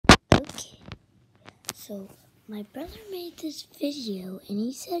So, my brother made this video, and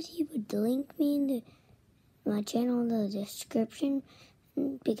he said he would link me in my channel in the description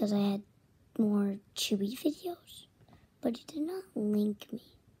because I had more Chewy videos, but he did not link me.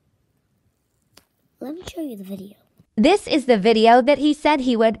 Let me show you the video. This is the video that he said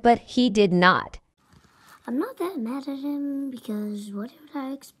he would, but he did not. I'm not that mad at him because what would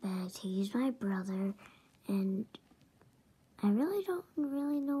I expect? He's my brother, and I really don't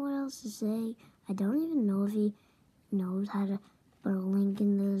know what else to say. I don't even know if he knows how to put a link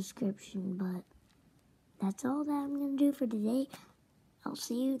in the description, but that's all that I'm going to do for today. I'll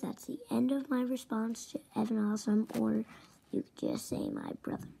see you. That's the end of my response to EvanAwesome, or you could just say my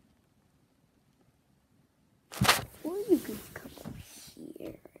brother. Or you could come over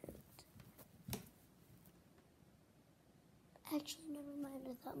here. Actually, never mind.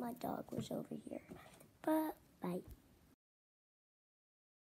 I thought my dog was over here. But, bye.